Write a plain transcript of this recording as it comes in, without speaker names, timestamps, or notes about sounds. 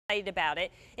about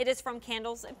it. It is from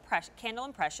Candle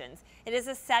Impressions. It is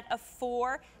a set of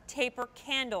 4 taper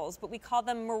candles, but we call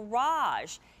them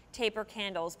Mirage taper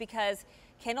candles because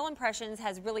Candle Impressions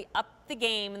has really upped the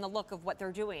game in the look of what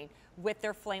they're doing with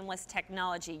their flameless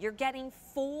technology. You're getting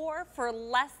 4 for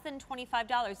less than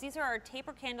 $25. These are our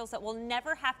taper candles that we'll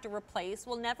never have to replace,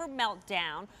 will never melt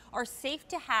down, are safe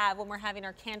to have when we're having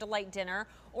our candlelight dinner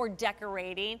or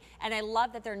decorating. And I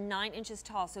love that they're 9 inches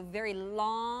tall, so very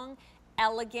long,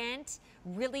 elegant,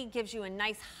 really gives you a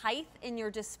nice height in your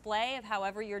display of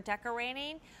however you're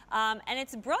decorating. And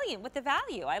it's brilliant with the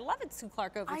value. I love it, Sue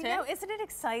Clark Overton. I know, isn't it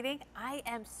exciting? I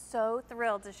am so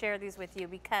thrilled to share these with you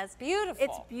because beautiful.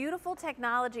 It's beautiful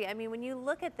technology. I mean, when you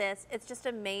look at this, it's just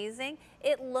amazing.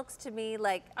 It looks to me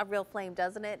like a real flame,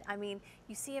 doesn't it? I mean,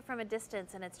 you see it from a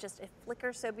distance and it's just, it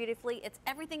flickers so beautifully. It's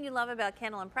everything you love about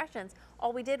Candle Impressions.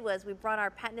 All we did was we brought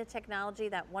our patented technology,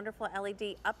 that wonderful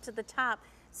LED, up to the top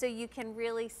so you can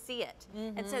really see it.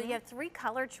 And so you have 3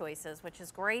 color choices, which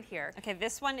is great here. Okay,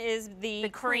 this one is the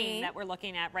cream that we're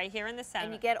looking at right here in the center.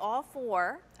 And you get all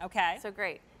 4. Okay. So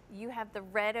great. You have the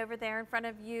red over there in front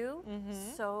of you.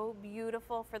 So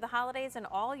beautiful for the holidays and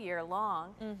all year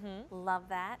long. Love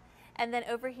that. And then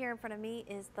over here in front of me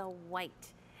is the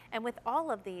white. And with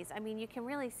all of these, I mean, you can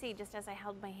really see just as I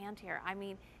held my hand here, I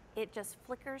mean, it just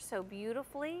flickers so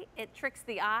beautifully. It tricks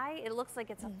the eye. It looks like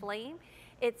it's a flame.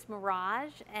 It's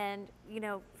Mirage, and you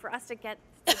know, for us to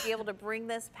be able to bring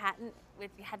this patent, we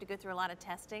had to go through a lot of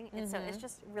testing, and so it's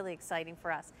just really exciting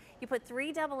for us. You put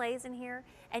 3 AA's in here,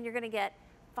 and you're going to get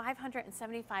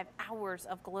 575 hours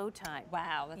of glow time.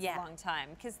 Wow, that's a long time.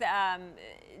 Because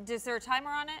is there a timer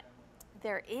on it?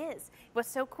 There is. What's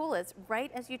so cool is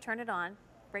right as you turn it on,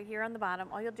 right here on the bottom,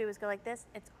 all you'll do is go like this.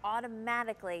 It's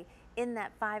automatically in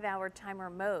that 5-hour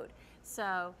timer mode.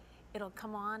 So it'll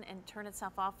come on and turn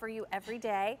itself off for you every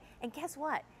day. And guess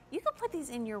what? You can put these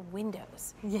in your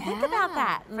windows. Yeah. Think about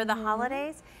that for the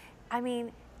holidays. I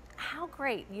mean, how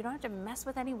great. You don't have to mess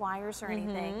with any wires or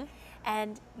anything.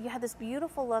 And you have this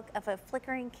beautiful look of a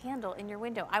flickering candle in your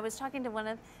window. I was talking to one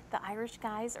of the Irish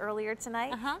guys earlier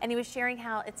tonight, and he was sharing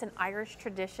how it's an Irish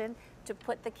tradition to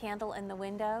put the candle in the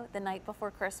window the night before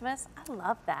Christmas. I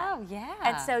love that. Oh, yeah.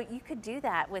 And so you could do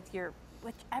that with your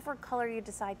whichever color you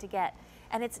decide to get.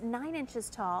 And it's 9 inches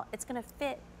tall. It's going to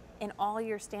fit in all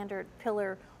your standard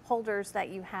pillar holders that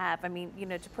you have. I mean, you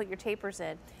know, to put your tapers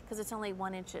in, because it's only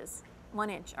 1 inch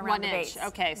around the base.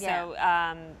 Okay, so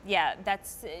yeah,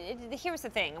 that's here's the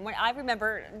thing. When I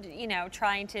remember, you know,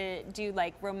 trying to do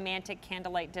like romantic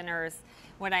candlelight dinners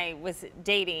when I was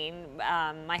dating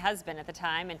my husband at the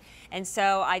time, and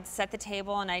so I'd set the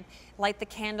table and I'd light the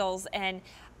candles, and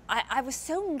I was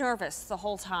so nervous the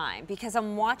whole time because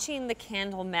I'm watching the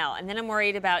candle melt, and then I'm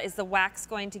worried about, is the wax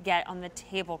going to get on the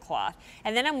tablecloth?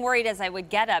 And then I'm worried as I would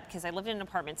get up, because I lived in an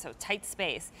apartment, so tight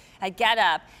space. I'd get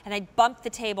up and I'd bump the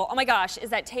table. Oh my gosh, is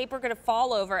that taper going to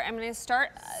fall over? I'm going to start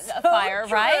a fire,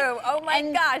 right? Oh my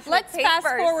gosh. Let's fast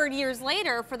forward years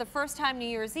later, for the first time New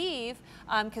Year's Eve,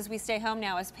 because we stay home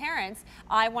now as parents,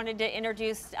 I wanted to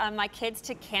introduce my kids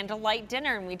to candlelight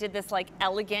dinner, and we did this like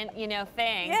elegant, you know,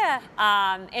 thing.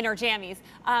 In our jammies.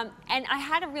 And I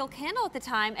had a real candle at the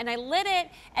time, and I lit it,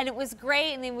 and it was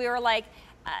great, and then we were like,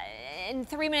 and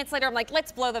 3 minutes later, I'm like,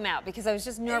 let's blow them out, because I was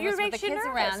just nervous with the kids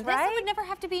around. Right? This, I would never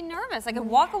have to be nervous. I could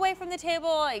walk away from the table.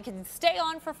 I could stay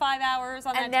on for 5 hours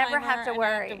on and that never timer, have to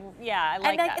worry. Yeah, I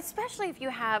like that. Especially if you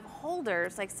have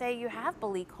holders, like say you have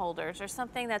Belique holders or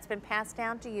something that's been passed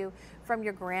down to you from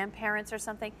your grandparents or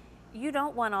something. You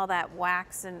don't want all that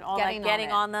wax and all that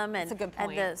getting on them and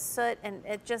the soot, and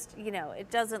it just, you know, it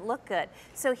doesn't look good.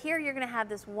 So here you're going to have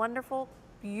this wonderful,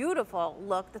 beautiful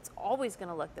look that's always going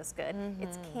to look this good.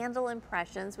 It's Candle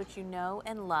Impressions, which you know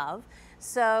and love.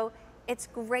 So it's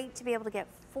great to be able to get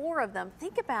 4 of them.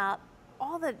 Think about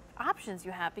all the options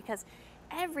you have, because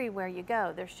everywhere you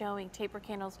go, they're showing taper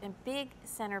candles in big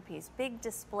centerpiece, big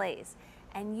displays,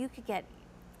 and you could get,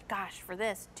 gosh, for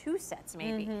this, 2 sets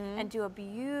maybe, and do a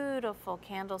beautiful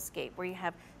candlescape where you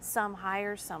have some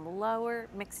higher, some lower,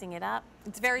 mixing it up.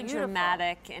 It's very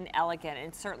dramatic and elegant,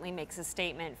 and certainly makes a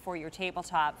statement for your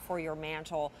tabletop, for your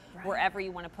mantle, wherever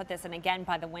you want to put this. And again,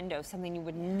 by the window, something you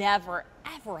would never,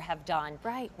 ever have done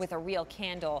with a real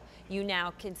candle. You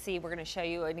now can see, we're going to show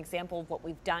you an example of what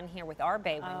we've done here with our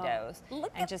bay windows,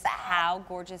 and just how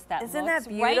gorgeous that looks. Isn't that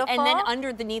beautiful? Right? And then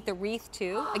underneath the wreath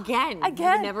too. Again, you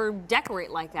would never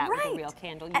decorate like that. that with a real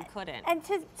candle. You couldn't. And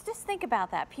to just think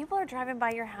about that. People are driving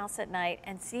by your house at night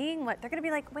and seeing what, they're going to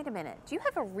be like, wait a minute, do you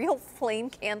have a real flame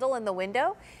candle in the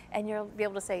window? And you'll be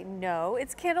able to say, no,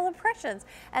 it's Candle Impressions.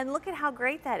 And look at how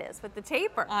great that is with the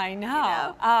taper. I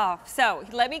know. Oh, so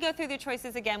let me go through the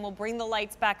choices again. We'll bring the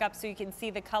lights back up so you can see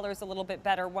the colors a little bit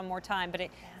better one more time. But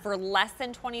for less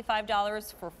than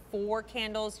 $25 for 4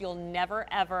 candles, you'll never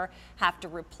ever have to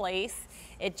replace.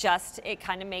 It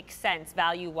kind of makes sense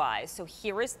value-wise. So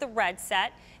here is the red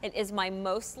set. It is my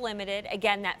most limited.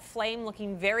 Again, that flame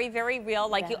looking very, very real.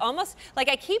 Like you almost, like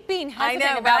I keep being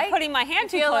hesitant about putting my hand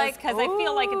too close because I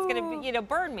feel like it's going to,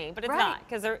 burn me, but it's not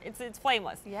because it's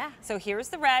flameless. Yeah. So here's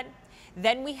the red.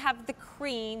 Then we have the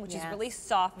cream, which is really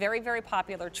soft, very, very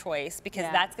popular choice because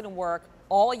that's going to work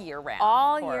all year round.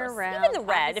 All year round. Even the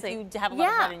red, if you have a lot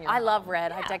of red in your home. I love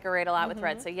red. I decorate a lot with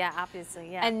red, so yeah,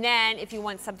 obviously, yeah. And then if you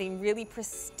want something really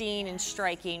pristine and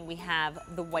striking, we have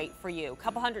the white for you. A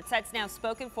couple hundred sets now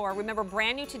spoken for. Remember,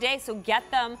 brand new today, so get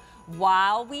them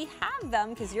while we have them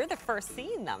because you're the first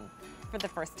seeing them for the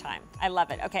first time. I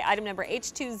love it. Okay, item number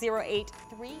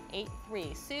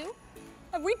H208383. Sue?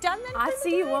 Have we done that? I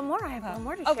see you one more. I have one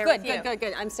more to share with you. Oh,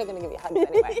 good. I'm still going to give you a hug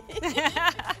anyway.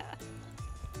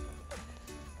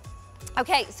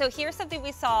 Okay, so here's something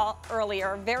we saw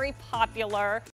earlier, very popular.